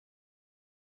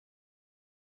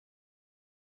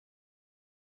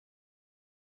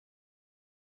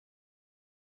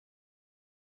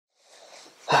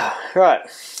Right,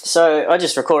 so I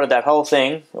just recorded that whole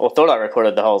thing, or thought I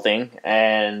recorded the whole thing,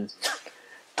 and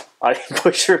I didn't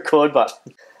push the record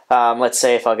button. Let's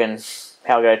see if I can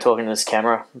how I go talking to this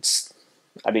camera. It's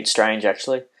a bit strange,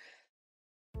 actually.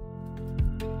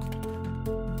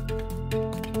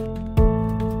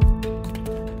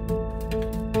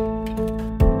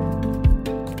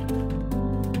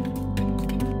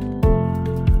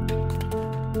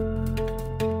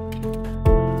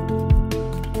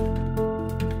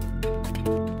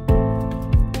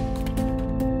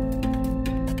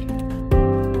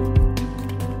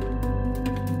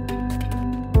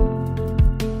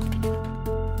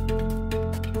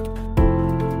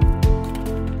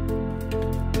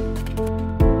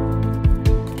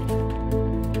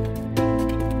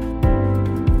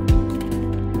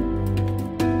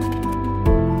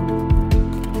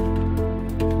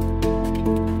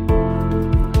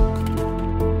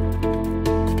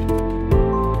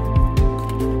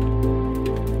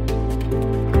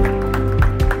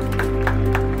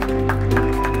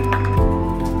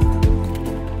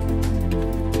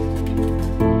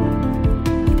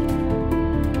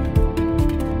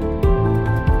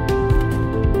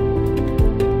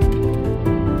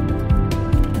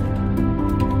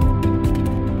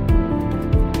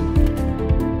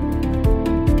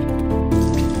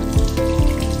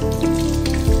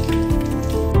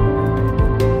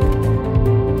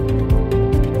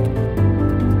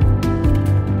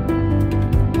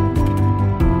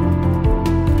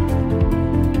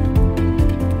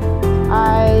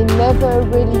 I never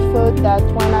really thought that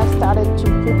when I started to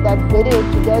put that video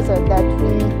together that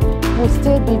we would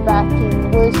still be back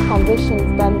in worse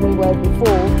conditions than we were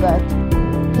before, but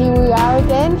here we are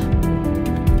again.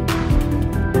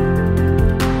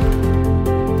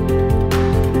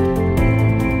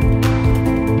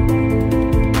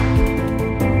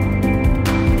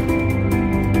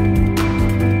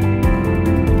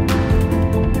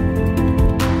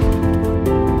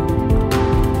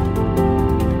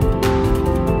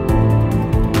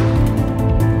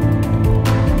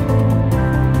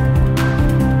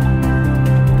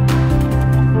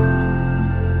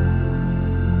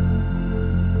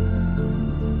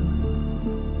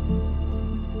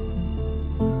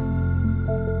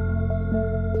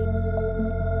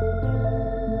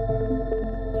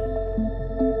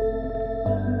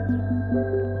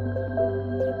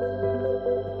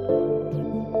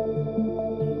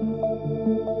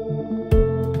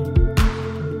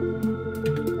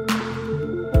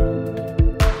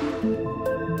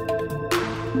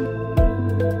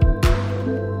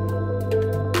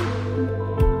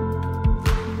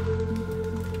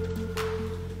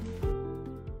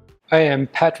 I am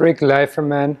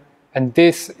PatrickLeifermann, and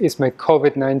this is my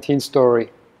COVID-19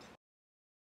 story.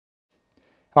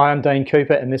 Hi, I'm Dean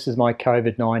Cooper, and this is my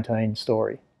COVID-19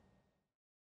 story.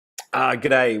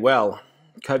 G'day. Well,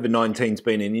 COVID-19's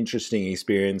been an interesting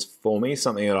experience for me,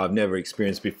 something that I've never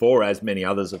experienced before, as many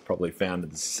others have probably found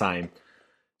it the same.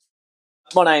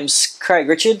 My name's Craig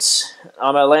Richards.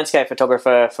 I'm a landscape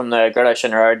photographer from the Great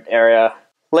Ocean Road area.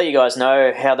 Let you guys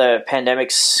know how the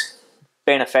pandemic's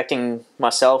been affecting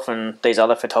myself and these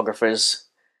other photographers.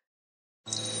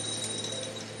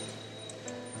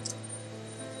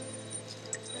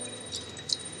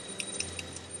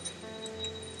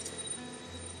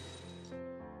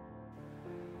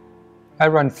 I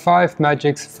run 5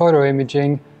 Magix Photo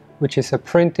Imaging, which is a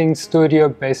printing studio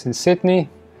based in Sydney.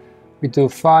 We do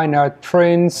fine art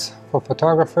prints for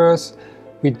photographers.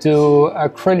 We do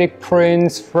acrylic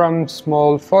prints from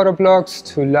small photo blocks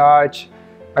to large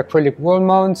acrylic wall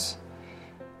mounts.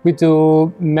 We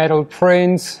do metal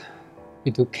prints,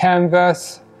 we do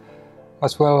canvas,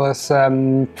 as well as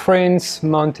prints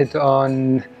mounted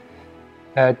on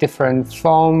different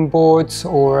foam boards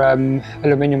or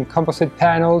aluminium composite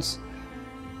panels.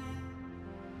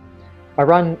 I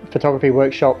run photography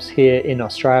workshops here in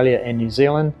Australia and New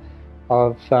Zealand.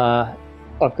 I've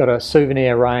got a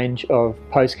souvenir range of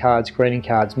postcards, greeting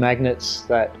cards, magnets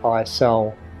that I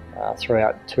sell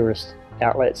throughout tourist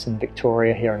outlets in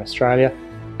Victoria here in Australia,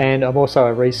 and I'm also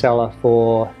a reseller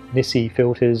for Nissi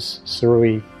filters,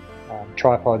 Surui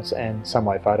tripods and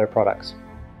Sunway photo products.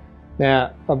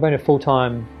 Now, I've been a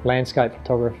full-time landscape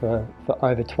photographer for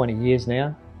over 20 years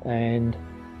now, and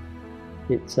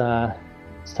it's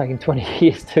taken 20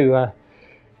 years to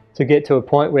get to a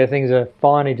point where things are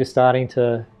finally just starting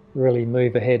to really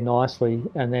move ahead nicely,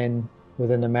 and then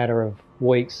within a matter of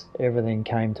weeks everything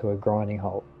came to a grinding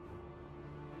halt.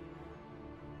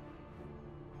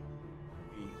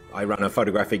 I run a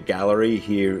photographic gallery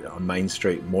here on Main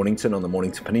Street, Mornington, on the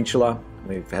Mornington Peninsula.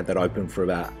 We've had that open for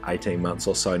about 18 months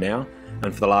or so now.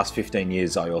 And for the last 15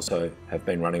 years, I also have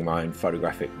been running my own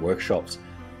photographic workshops.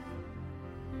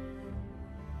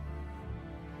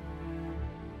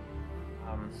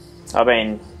 I've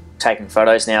been taking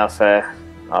photos now for,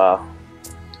 I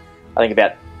think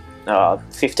about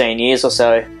 15 years or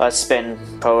so. I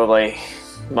spend probably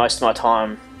most of my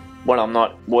time when I'm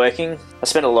not working. I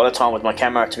spend a lot of time with my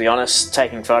camera, to be honest,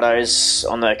 taking photos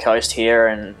on the coast here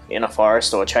and in a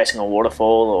forest or chasing a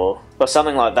waterfall or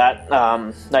something like that.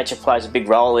 Nature plays a big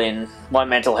role in my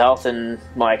mental health and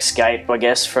my escape, I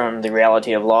guess, from the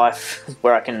reality of life,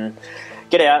 where I can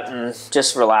get out and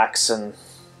just relax and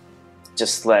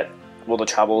just let all the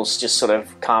troubles just sort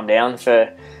of calm down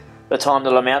for the time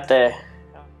that I'm out there.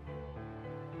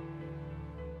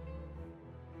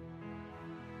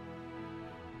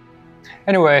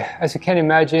 Anyway, as you can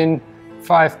imagine,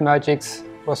 5 Magics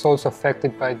was also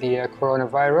affected by the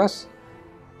coronavirus,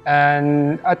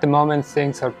 and at the moment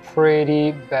things are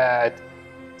pretty bad.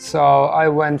 So I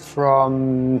went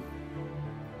from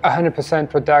 100%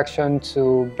 production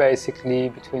to basically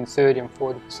between 30 and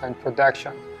 40%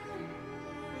 production.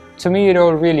 To me, it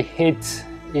all really hit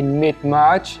in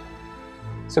mid-March.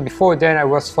 So before then I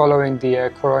was following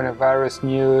the coronavirus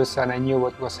news, and I knew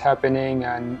what was happening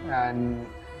and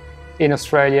in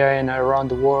Australia and around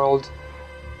the world.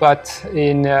 But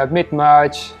in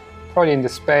mid-March, probably in the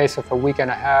space of a week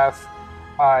and a half,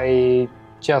 I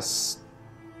just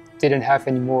didn't have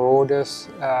any more orders.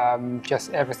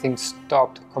 Just everything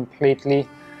stopped completely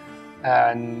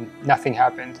and nothing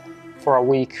happened for a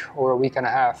week or a week and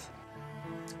a half.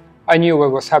 I knew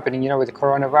what was happening, with the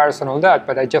coronavirus and all that,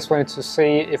 but I just wanted to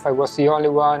see if I was the only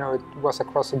one or it was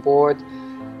across the board.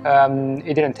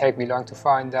 It didn't take me long to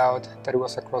find out that it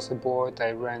was across the board.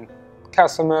 I ran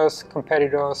customers,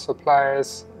 competitors,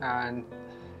 suppliers, and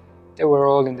they were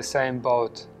all in the same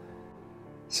boat.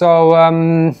 So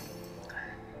in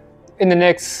the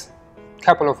next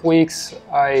couple of weeks,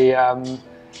 I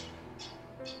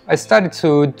started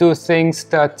to do things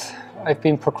that I've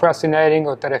been procrastinating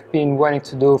or that I've been wanting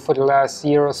to do for the last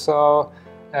year or so,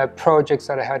 projects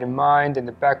that I had in mind in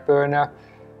the back burner.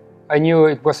 I knew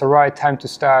it was the right time to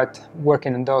start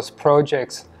working on those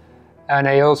projects, and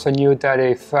I also knew that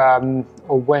if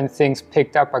or when things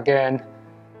picked up again,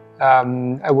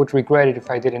 I would regret it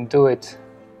if I didn't do it.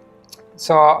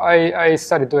 So I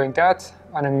started doing that,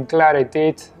 and I'm glad I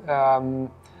did.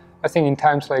 I think in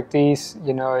times like these,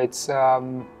 it's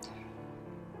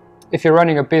if you're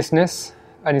running a business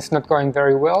and it's not going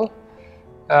very well,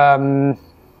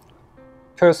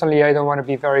 personally I don't want to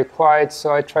be very quiet,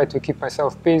 so I try to keep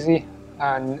myself busy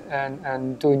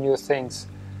and do new things.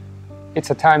 It's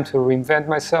a time to reinvent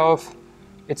myself.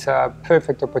 It's a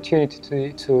perfect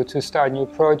opportunity to start new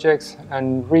projects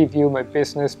and review my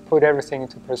business, put everything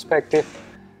into perspective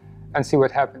and see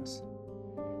what happens.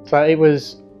 So it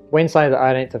was Wednesday the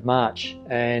 18th of March,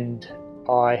 and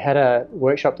I had a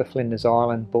workshop to Flinders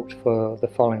Island booked for the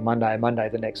following Monday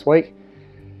the next week,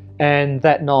 and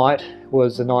that night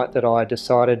was the night that I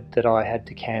decided that I had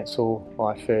to cancel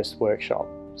my first workshop.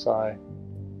 So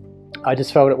I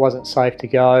just felt it wasn't safe to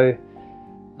go.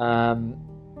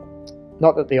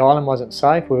 Not that the island wasn't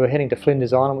safe. We were heading to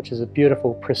Flinders Island, which is a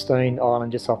beautiful, pristine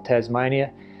island just off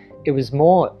Tasmania. It was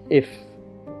more if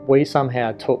we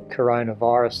somehow took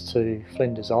coronavirus to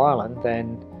Flinders Island,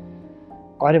 then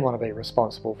I didn't want to be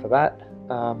responsible for that.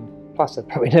 Plus, they'd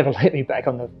probably never let me back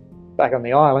on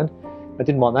the island. I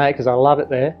didn't want that because I love it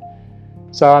there.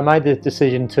 So I made the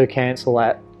decision to cancel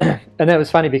that. And that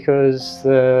was funny because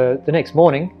the next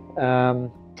morning,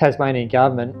 Tasmanian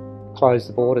government closed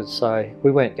the borders, so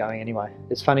we weren't going anyway.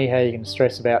 It's funny how you can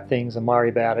stress about things and worry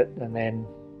about it, and then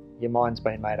your mind's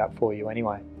been made up for you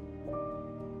anyway.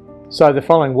 So the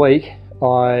following week,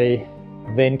 I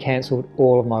then cancelled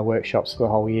all of my workshops for the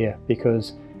whole year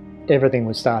because everything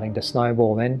was starting to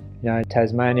snowball then.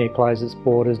 Tasmania closed its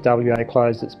borders, WA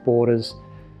closed its borders.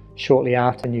 Shortly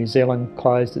after, New Zealand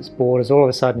closed its borders. All of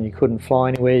a sudden you couldn't fly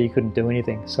anywhere, you couldn't do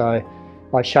anything. So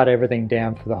I shut everything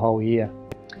down for the whole year.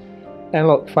 And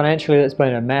look, financially it's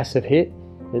been a massive hit.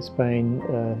 It's been,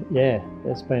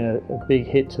 it's been a big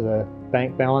hit to the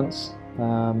bank balance.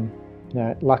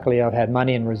 Luckily I've had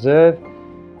money in reserve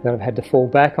that I've had to fall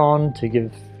back on to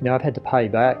give, I've had to pay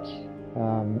back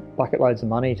bucket loads of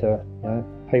money to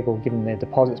people, giving their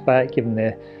deposits back, giving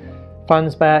their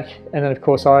funds back. And then of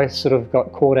course I sort of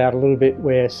got caught out a little bit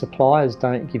where suppliers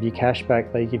don't give you cash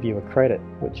back, they give you a credit,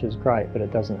 which is great, but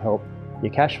it doesn't help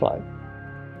your cash flow.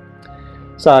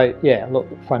 So yeah, look,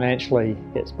 financially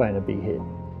it's been a big hit.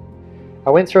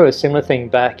 I went through a similar thing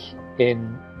back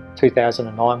in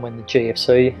 2009 when the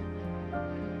GFC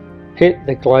hit,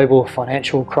 the global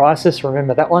financial crisis.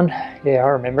 Remember that one? Yeah, I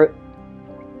remember it.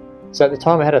 So at the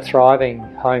time I had a thriving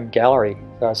home gallery.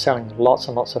 So I was selling lots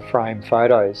and lots of frame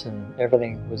photos and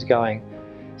everything was going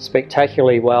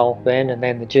spectacularly well then, and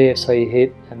then the GFC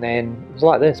hit, and then it was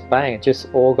like this, bang, it just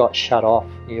all got shut off.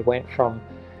 You went from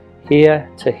here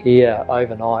to here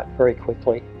overnight very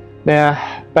quickly.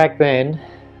 Now back then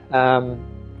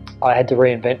I had to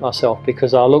reinvent myself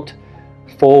because I looked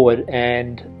forward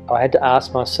and I had to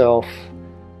ask myself,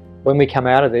 when we come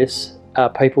out of this, are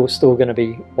people still going to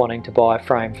be wanting to buy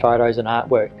frame photos and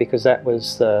artwork? Because that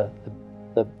was the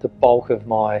bulk of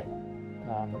my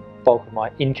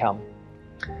income.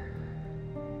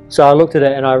 So I looked at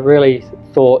it and I really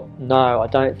thought, no, I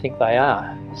don't think they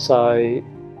are. So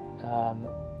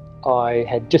I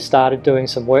had just started doing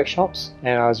some workshops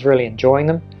and I was really enjoying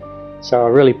them. So I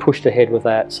really pushed ahead with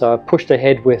that. So I pushed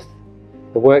ahead with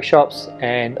the workshops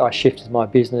and I shifted my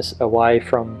business away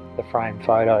from the frame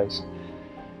photos.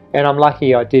 And I'm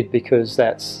lucky I did, because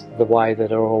that's the way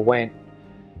that it all went.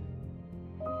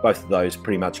 Both of those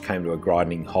pretty much came to a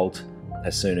grinding halt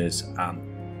as soon as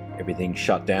everything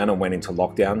shut down and went into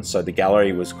lockdown. So the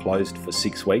gallery was closed for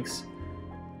 6 weeks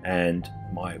and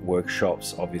my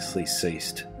workshops obviously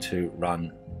ceased to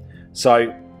run.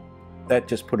 So that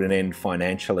just put an end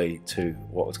financially to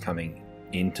what was coming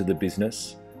into the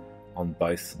business on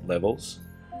both levels,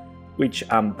 which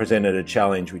presented a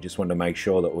challenge. We just wanted to make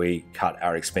sure that we cut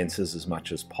our expenses as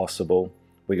much as possible.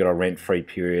 We got a rent-free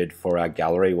period for our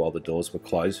gallery while the doors were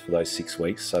closed for those 6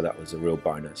 weeks, so that was a real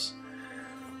bonus.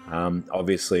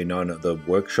 Obviously none of the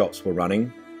workshops were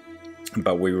running,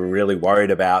 but we were really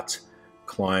worried about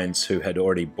clients who had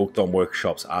already booked on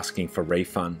workshops asking for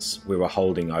refunds. We were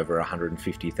holding over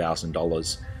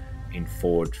 $150,000 in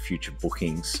forward future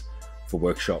bookings for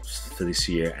workshops for this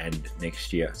year and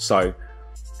next year. So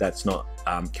that's not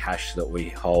cash that we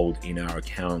hold in our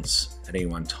accounts at any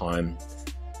one time.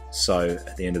 So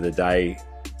at the end of the day,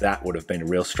 that would have been a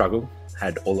real struggle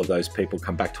had all of those people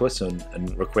come back to us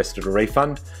and requested a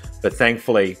refund. But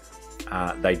thankfully,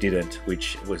 they didn't,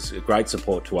 which was a great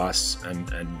support to us,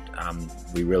 and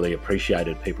we really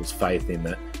appreciated people's faith in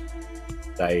that.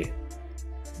 They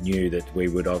knew that we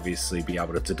would obviously be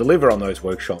able to deliver on those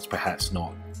workshops, perhaps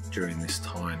not during this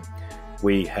time.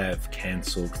 We have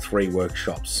cancelled 3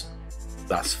 workshops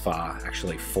thus far,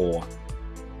 actually 4.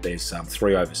 There's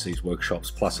 3 overseas workshops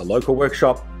plus a local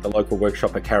workshop. The local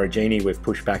workshop at Karajini we've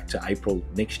pushed back to April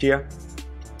next year,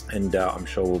 and I'm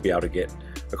sure we'll be able to get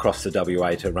across the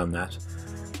WA to run that.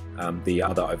 The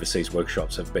other overseas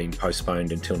workshops have been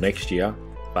postponed until next year,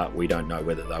 but we don't know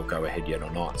whether they'll go ahead yet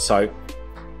or not. So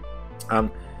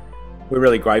we're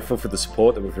really grateful for the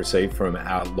support that we've received from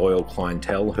our loyal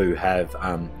clientele who have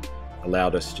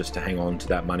allowed us just to hang on to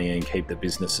that money and keep the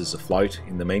businesses afloat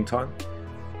in the meantime.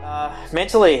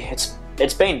 Mentally, it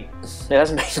hasn't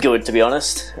been good, to be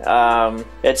honest.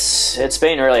 It's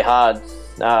been really hard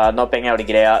not being able to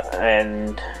get out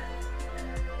and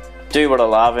do what I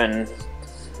love, and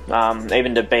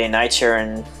even to be in nature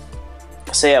and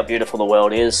see how beautiful the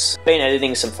world is. Been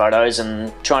editing some photos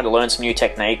and trying to learn some new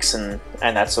techniques and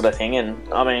that sort of thing.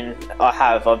 And I mean,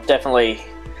 I've definitely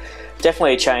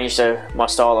changed my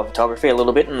style of photography a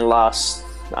little bit in the last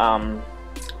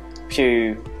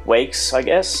few weeks, I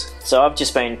guess. So I've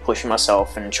just been pushing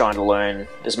myself and trying to learn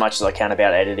as much as I can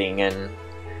about editing and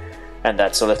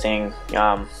that sort of thing.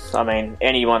 I mean,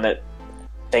 anyone that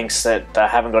thinks that they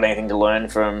haven't got anything to learn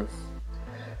from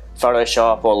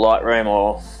Photoshop or Lightroom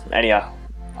or any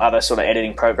other sort of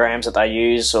editing programs that they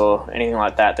use or anything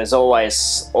like that, there's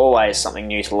always something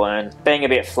new to learn. Being a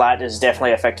bit flat has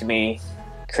definitely affected me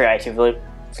creatively.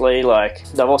 Like,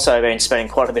 I've also been spending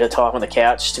quite a bit of time on the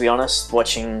couch, to be honest,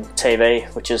 watching TV,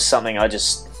 which is something I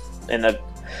just, in the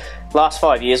last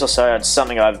 5 years or so, it's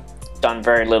something I've done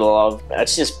very little of.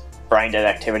 It's just brain dead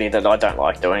activity that I don't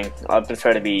like doing. I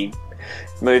prefer to be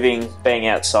moving, being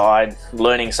outside,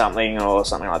 learning something or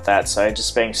something like that. So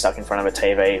just being stuck in front of a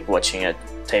TV, watching a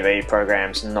TV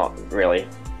program's not really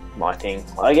my thing.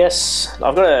 I guess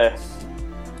I've got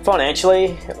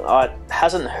financially, it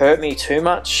hasn't hurt me too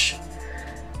much.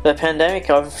 The pandemic,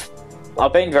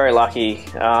 I've been very lucky.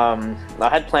 I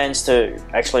had plans to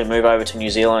actually move over to New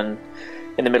Zealand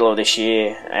in the middle of this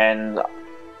year, and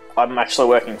I'm actually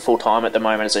working full-time at the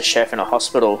moment as a chef in a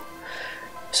hospital.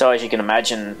 So as you can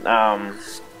imagine,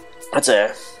 it's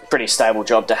a pretty stable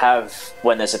job to have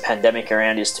when there's a pandemic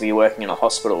around, is to be working in a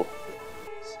hospital.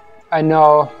 I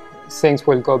know things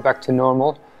will go back to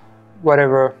normal,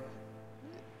 whatever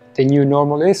the new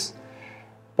normal is,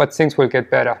 but things will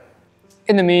get better.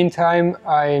 In the meantime,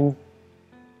 I'm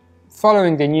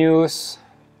following the news,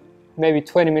 maybe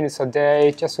 20 minutes a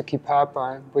day, just to keep up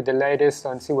with the latest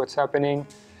and see what's happening.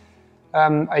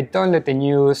 I don't let the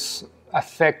news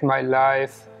affect my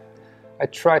life. I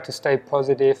try to stay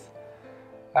positive.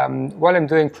 While I'm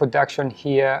doing production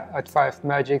here at 5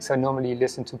 Magics, I normally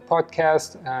listen to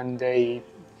podcasts, and they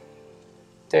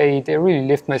really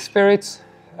lift my spirits.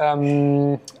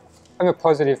 I'm a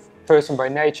positive person by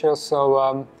nature,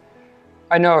 so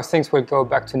I know things will go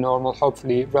back to normal,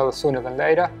 hopefully rather sooner than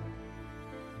later.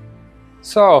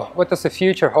 So, what does the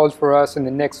future hold for us in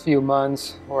the next few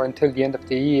months or until the end of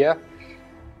the year?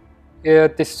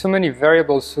 There's too many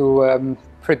variables to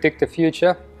predict the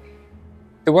future.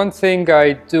 The one thing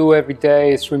I do every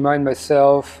day is remind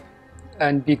myself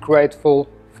and be grateful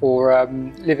for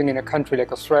living in a country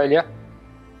like Australia.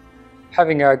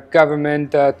 Having a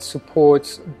government that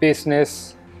supports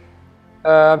business.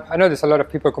 I know there's a lot of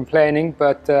people complaining,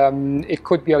 but it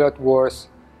could be a lot worse.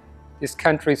 These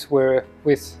countries were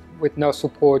with no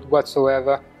support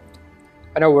whatsoever.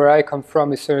 I know where I come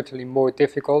from is certainly more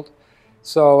difficult.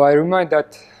 So I remind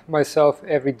that myself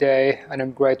every day, and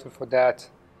I'm grateful for that.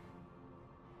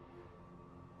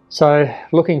 So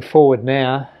looking forward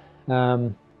now,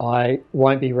 I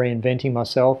won't be reinventing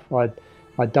myself.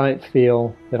 I don't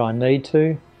feel that I need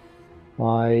to.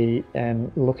 I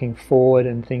am looking forward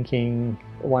and thinking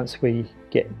once we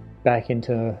get back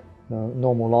into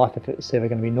normal life, if it's ever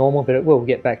going to be normal, but it will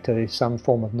get back to some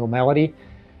form of normality,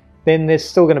 then there's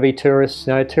still going to be tourists.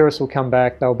 Tourists will come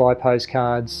back, they'll buy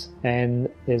postcards, and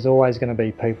there's always going to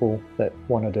be people that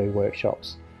want to do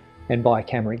workshops and buy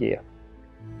camera gear.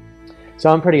 So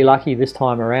I'm pretty lucky this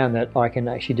time around that I can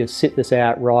actually just sit this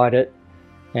out, ride it,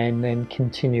 and then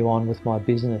continue on with my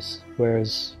business.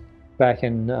 Whereas back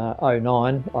in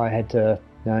 2009, I had to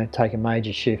take a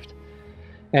major shift.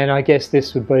 And I guess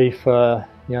this would be for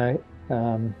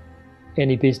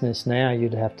any business now.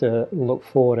 You'd have to look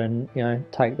forward and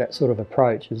take that sort of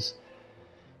approach. Is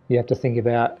you have to think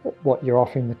about what you're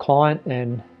offering the client,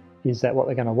 and is that what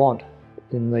they're going to want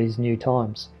in these new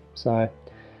times. So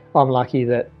I'm lucky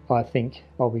that I think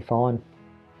I'll be fine.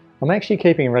 I'm actually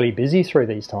keeping really busy through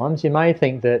these times. You may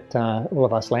think that all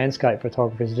of us landscape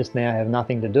photographers just now have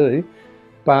nothing to do,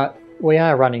 but we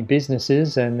are running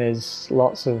businesses, and there's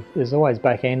always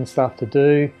back end stuff to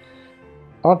do.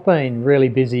 I've been really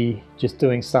busy just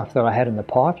doing stuff that I had in the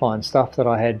pipeline, stuff that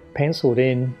I had penciled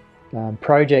in,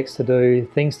 projects to do,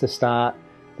 things to start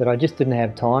that I just didn't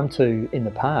have time to in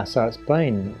the past. So it's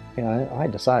been, I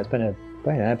hate to say, it's been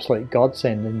an absolute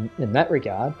godsend in that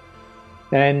regard.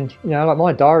 And like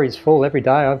my diary's full every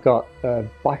day. I've got a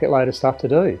bucket load of stuff to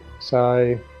do,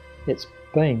 so it's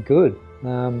been good.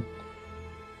 And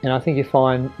I think you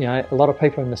find a lot of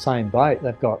people in the same boat.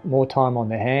 They've got more time on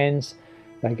their hands.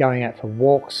 They're going out for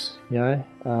walks.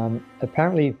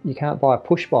 Apparently you can't buy a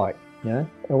push bike. I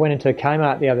went into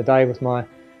Kmart the other day with my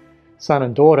son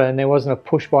and daughter, and there wasn't a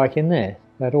push bike in there.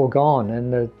 They'd all gone,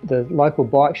 and the local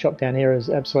bike shop down here is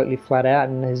absolutely flat out,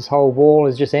 and his whole wall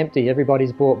is just empty.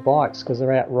 Everybody's bought bikes because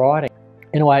they're out riding.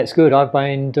 In a way, it's good. I've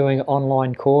been doing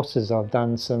online courses. I've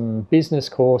done some business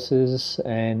courses,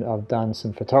 and I've done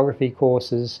some photography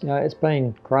courses. It's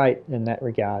been great in that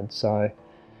regard. So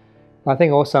I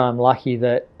think also I'm lucky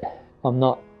that I'm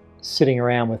not sitting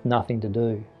around with nothing to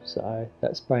do. So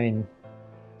that's been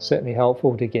certainly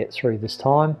helpful to get through this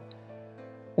time.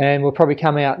 And we'll probably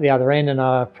come out the other end, and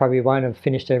I probably won't have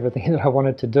finished everything that I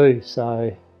wanted to do.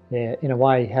 So yeah, in a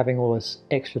way, having all this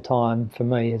extra time for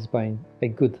me has been a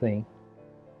good thing.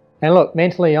 And look,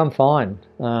 mentally I'm fine.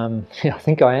 I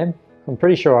think I am. I'm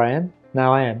pretty sure I am.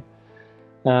 No, I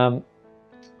am.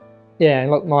 Yeah, and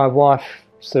look, my wife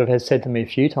sort of has said to me a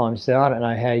few times, she said, I don't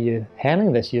know how you're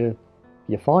handling this. You're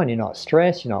fine. You're not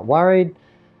stressed. You're not worried.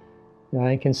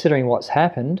 Considering what's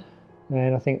happened.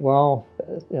 And I think, well,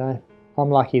 I'm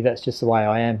lucky that's just the way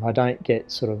I am. I don't get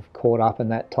sort of caught up in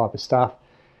that type of stuff.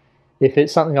 If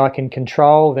it's something I can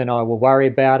control, then I will worry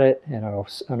about it, and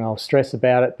I'll stress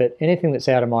about it. But anything that's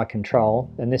out of my control,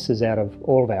 and this is out of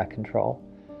all of our control,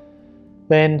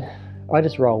 then I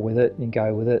just roll with it and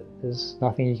go with it. There's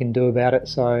nothing you can do about it,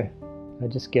 so I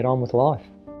just get on with life.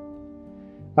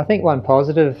 I think one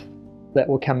positive that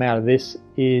will come out of this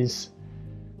is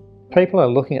people are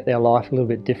looking at their life a little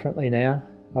bit differently now.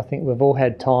 I think we've all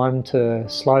had time to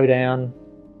slow down.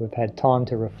 We've had time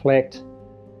to reflect.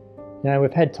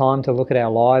 We've had time to look at our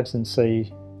lives and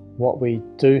see what we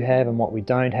do have and what we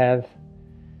don't have.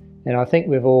 And I think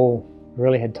we've all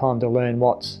really had time to learn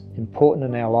what's important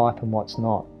in our life and what's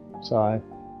not. So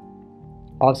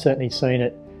I've certainly seen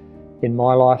it in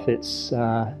my life. It's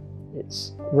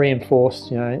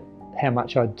reinforced, how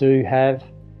much I do have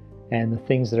and the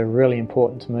things that are really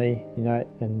important to me,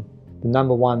 and the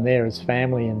number one there is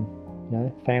family and,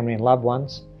 family and loved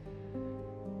ones.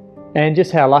 and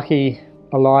just how lucky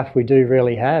a life we do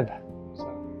really have.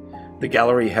 The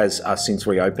gallery has since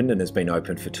reopened and has been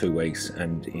open for 2 weeks,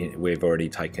 and we've already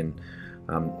taken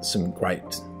some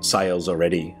great sales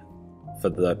already for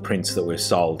the prints that we've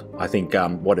sold. I think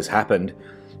what has happened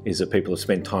is that people have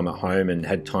spent time at home and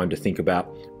had time to think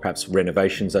about perhaps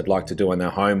renovations they'd like to do in their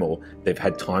home, or they've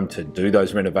had time to do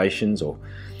those renovations or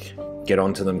get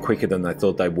onto them quicker than they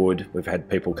thought they would. We've had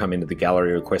people come into the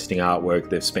gallery requesting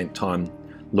artwork. They've spent time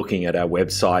looking at our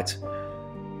website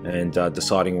and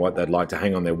deciding what they'd like to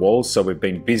hang on their walls. So we've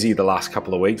been busy the last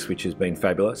couple of weeks, which has been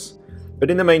fabulous. But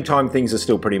in the meantime, things are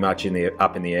still pretty much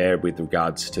up in the air with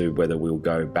regards to whether we'll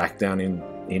go back down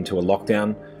into a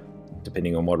lockdown,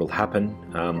 depending on what will happen.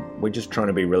 We're just trying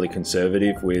to be really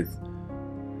conservative with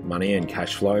money and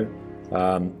cash flow.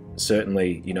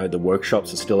 Certainly, you know, the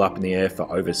workshops are still up in the air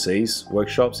for overseas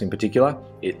workshops in particular.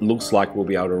 It looks like we'll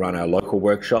be able to run our local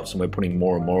workshops, and we're putting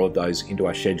more and more of those into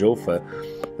our schedule for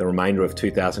the remainder of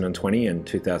 2020 and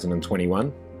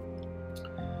 2021.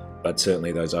 But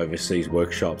certainly those overseas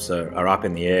workshops are up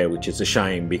in the air, which is a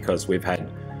shame, because we've had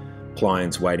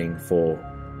clients waiting for,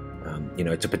 you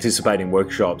know, to participate in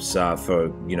workshops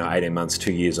for, you know, 18 months,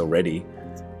 2 years already.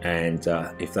 And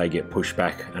if they get pushed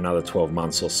back another 12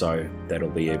 months or so, that'll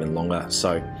be even longer.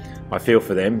 So I feel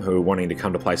for them who are wanting to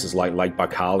come to places like Lake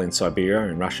Baikal in Siberia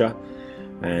and Russia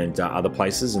and other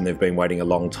places, and they've been waiting a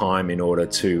long time in order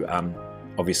to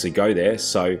obviously go there.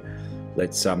 So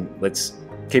let's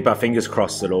keep our fingers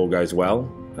crossed that all goes well.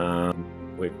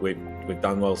 We've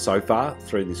done well so far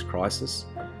through this crisis.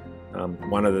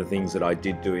 One of the things that I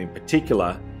did do in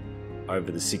particular over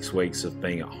the 6 weeks of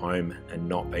being at home and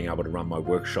not being able to run my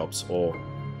workshops or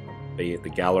be at the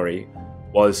gallery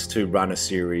was to run a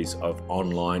series of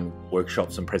online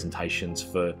workshops and presentations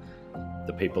for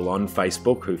the people on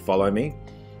Facebook who follow me.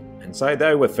 And so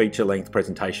they were feature-length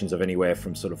presentations of anywhere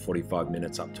from sort of 45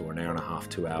 minutes up to an hour and a half,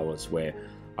 2 hours, where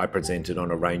I presented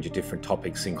on a range of different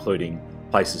topics, including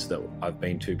places that I've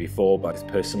been to before, both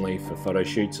personally for photo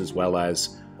shoots as well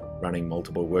as running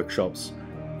multiple workshops.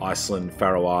 Iceland,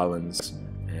 Faroe Islands,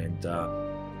 and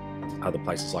other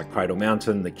places like Cradle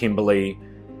Mountain, the Kimberley,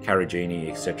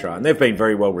 Karajini, etc. And they've been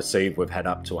very well received. We've had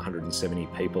up to 170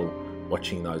 people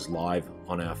watching those live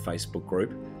on our Facebook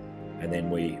group. And then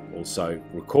we also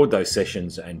record those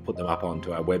sessions and put them up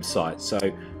onto our website. So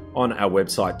on our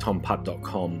website,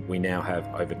 tomputt.com, we now have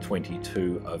over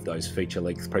 22 of those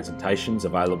feature-length presentations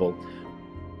available.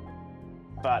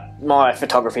 But my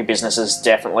photography business is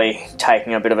definitely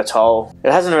taking a bit of a toll.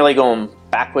 It hasn't really gone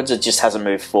backwards, it just hasn't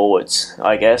moved forwards,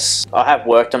 I guess. I have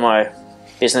worked on my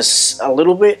business a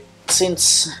little bit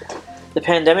since the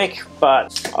pandemic,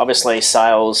 but obviously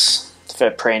sales for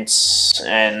prints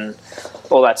and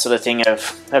all that sort of thing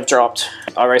have dropped.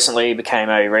 I recently became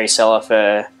a reseller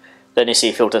for the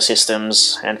Nissi filter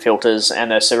systems and filters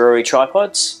and the Saruri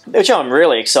tripods, which I'm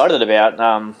really excited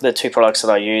about. The two products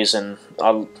that I use, and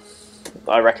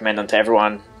I recommend them to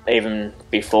everyone, even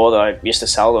before I used to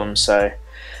sell them. So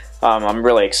I'm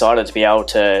really excited to be able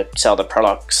to sell the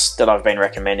products that I've been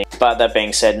recommending. But that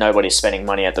being said, nobody's spending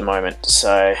money at the moment.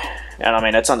 So, and I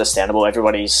mean, it's understandable.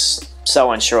 Everybody's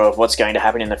so unsure of what's going to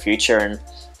happen in the future, and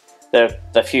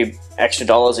the few extra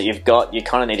dollars that you've got, you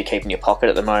kind of need to keep in your pocket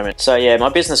at the moment. So yeah, my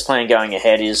business plan going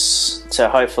ahead is to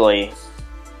hopefully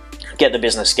get the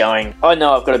business going. I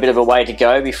know I've got a bit of a way to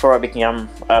go before I become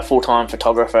a full-time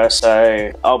photographer,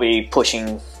 so I'll be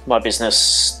pushing my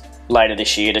business later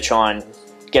this year to try and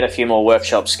get a few more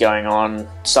workshops going on,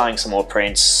 selling some more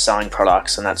prints, selling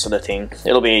products and that sort of thing.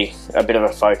 It'll be a bit of a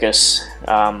focus.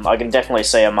 I can definitely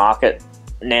see a market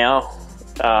now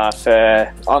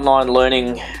for online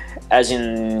learning, as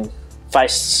in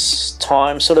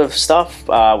FaceTime sort of stuff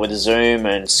with Zoom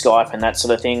and Skype and that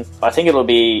sort of thing. I think it'll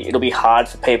be hard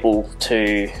for people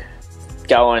to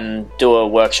go and do a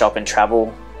workshop and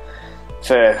travel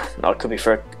it could be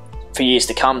for years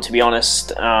to come, to be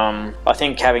honest. I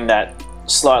think having that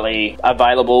slightly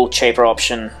available, cheaper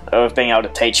option of being able to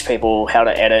teach people how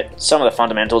to edit some of the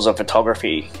fundamentals of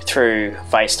photography through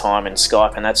FaceTime and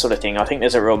Skype and that sort of thing, I think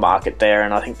there's a real market there,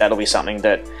 and I think that'll be something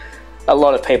that a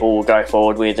lot of people will go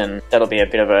forward with, and that'll be a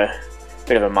bit of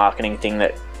a marketing thing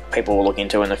that people will look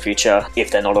into in the future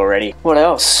if they're not already. What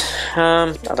else?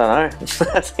 I don't know.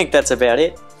 I think that's about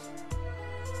it.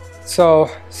 So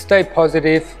stay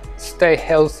positive, stay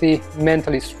healthy,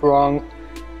 mentally strong,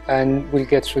 and we'll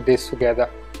get through this together.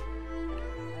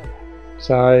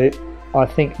 So I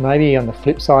think maybe on the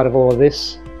flip side of all of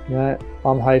this, you know,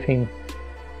 I'm hoping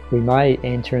we may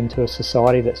enter into a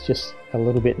society that's just a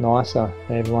little bit nicer.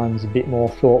 Everyone's a bit more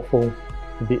thoughtful,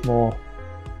 a bit more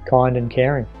kind and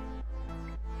caring.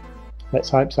 Let's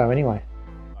hope so anyway.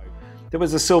 there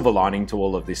was a silver lining to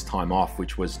all of this time off,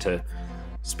 which was to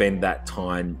spend that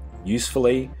time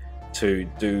usefully, to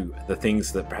do the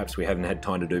things that perhaps we haven't had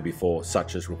time to do before,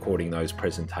 such as recording those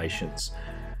presentations.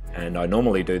 And I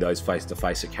normally do those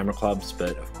face-to-face at camera clubs,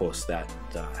 but of course that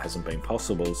hasn't been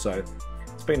possible. So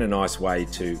it's been a nice way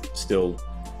to still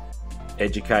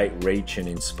educate, reach and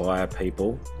inspire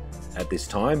people at this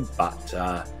time, but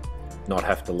not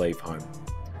have to leave home.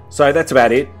 So that's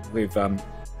about it.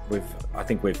 I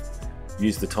think we've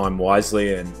used the time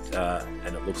wisely, and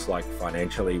it looks like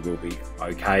financially we'll be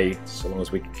okay so long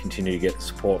as we can continue to get the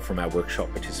support from our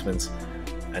workshop participants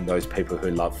and those people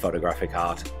who love photographic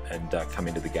art and come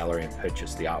into the gallery and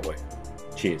purchase the artwork.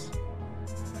 Cheers.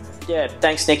 Yeah,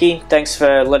 thanks Nikki. Thanks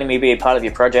for letting me be a part of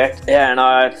your project. Yeah, and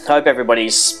I hope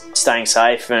everybody's staying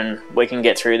safe and we can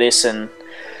get through this and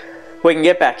we can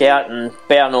get back out and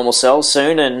be our normal selves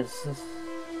soon and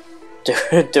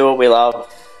do what we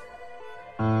love.